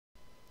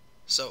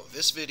So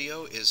this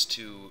video is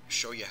to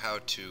show you how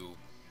to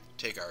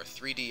take our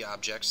 3D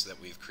objects that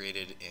we've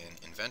created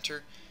in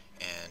Inventor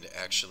and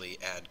actually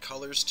add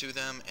colors to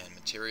them and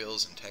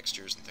materials and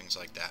textures and things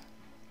like that.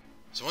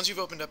 So once you've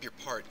opened up your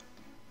part,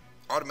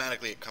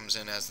 automatically it comes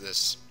in as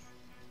this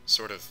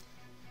sort of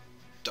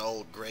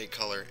dull gray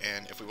color,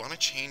 and if we want to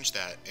change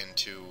that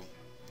into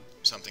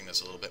something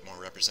that's a little bit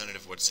more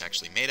representative of what it's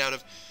actually made out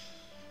of,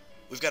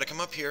 we've got to come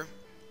up here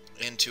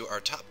into our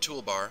top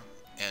toolbar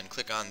and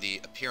click on the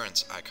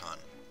appearance icon.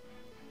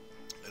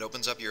 It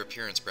opens up your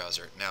appearance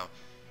browser. Now,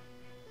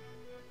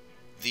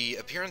 the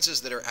appearances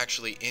that are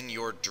actually in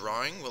your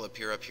drawing will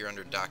appear up here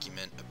under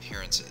document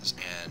appearances,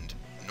 and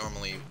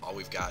normally all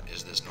we've got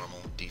is this normal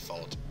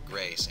default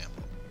gray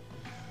sample.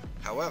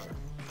 However,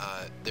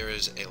 there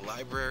is a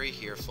library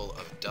here full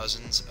of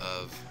dozens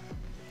of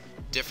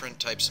different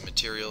types of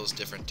materials,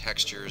 different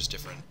textures,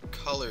 different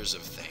colors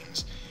of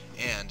things,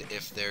 and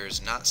if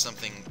there's not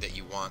something that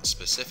you want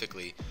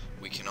specifically,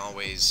 we can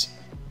always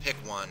pick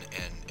one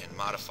and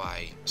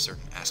modify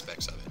certain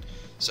aspects of it.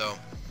 So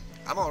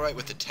I'm alright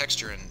with the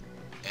texture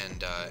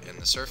and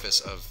the surface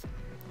of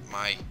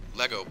my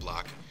Lego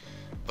block,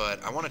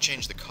 but I want to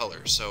change the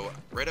color. So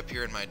right up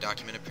here in my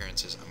document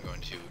appearances, I'm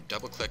going to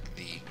double click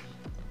the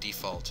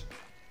default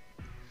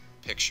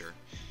picture,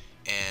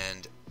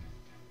 and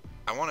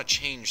I want to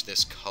change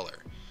this color.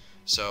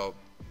 So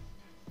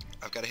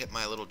I've got to hit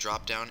my little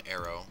drop down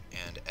arrow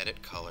and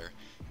edit color,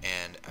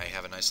 and I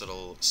have a nice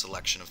little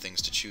selection of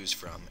things to choose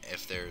from.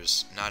 If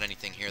there's not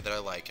anything here that I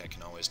like, I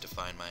can always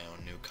define my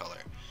own new color.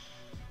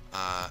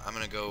 I'm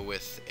going to go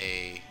with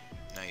a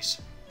nice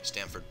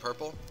Stanford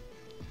purple.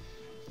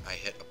 I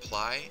hit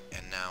apply,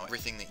 and now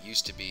everything that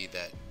used to be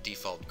that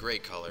default gray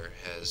color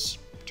has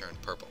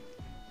turned purple.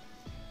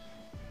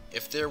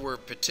 If there were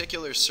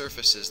particular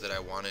surfaces that I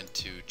wanted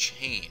to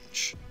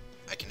change,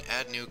 I can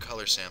add new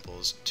color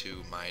samples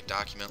to my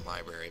document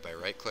library by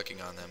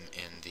right-clicking on them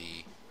in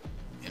the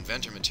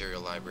Inventor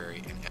material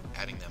library and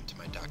adding them to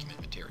my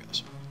document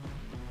materials.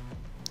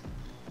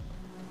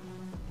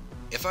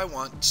 If I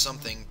want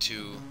something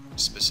to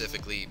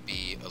specifically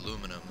be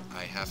aluminum,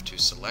 I have to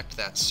select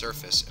that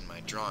surface in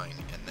my drawing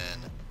and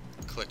then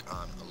click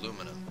on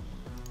aluminum.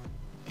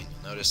 And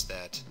you'll notice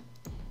that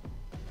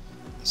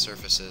the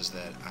surfaces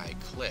that I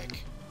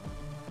click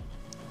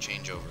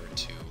change over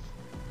to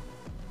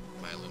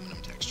my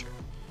aluminum texture.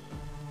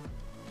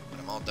 When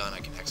I'm all done, I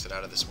can exit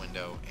out of this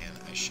window and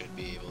I should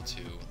be able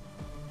to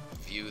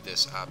view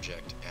this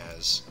object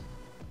as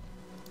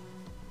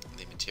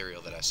the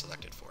material that I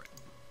selected for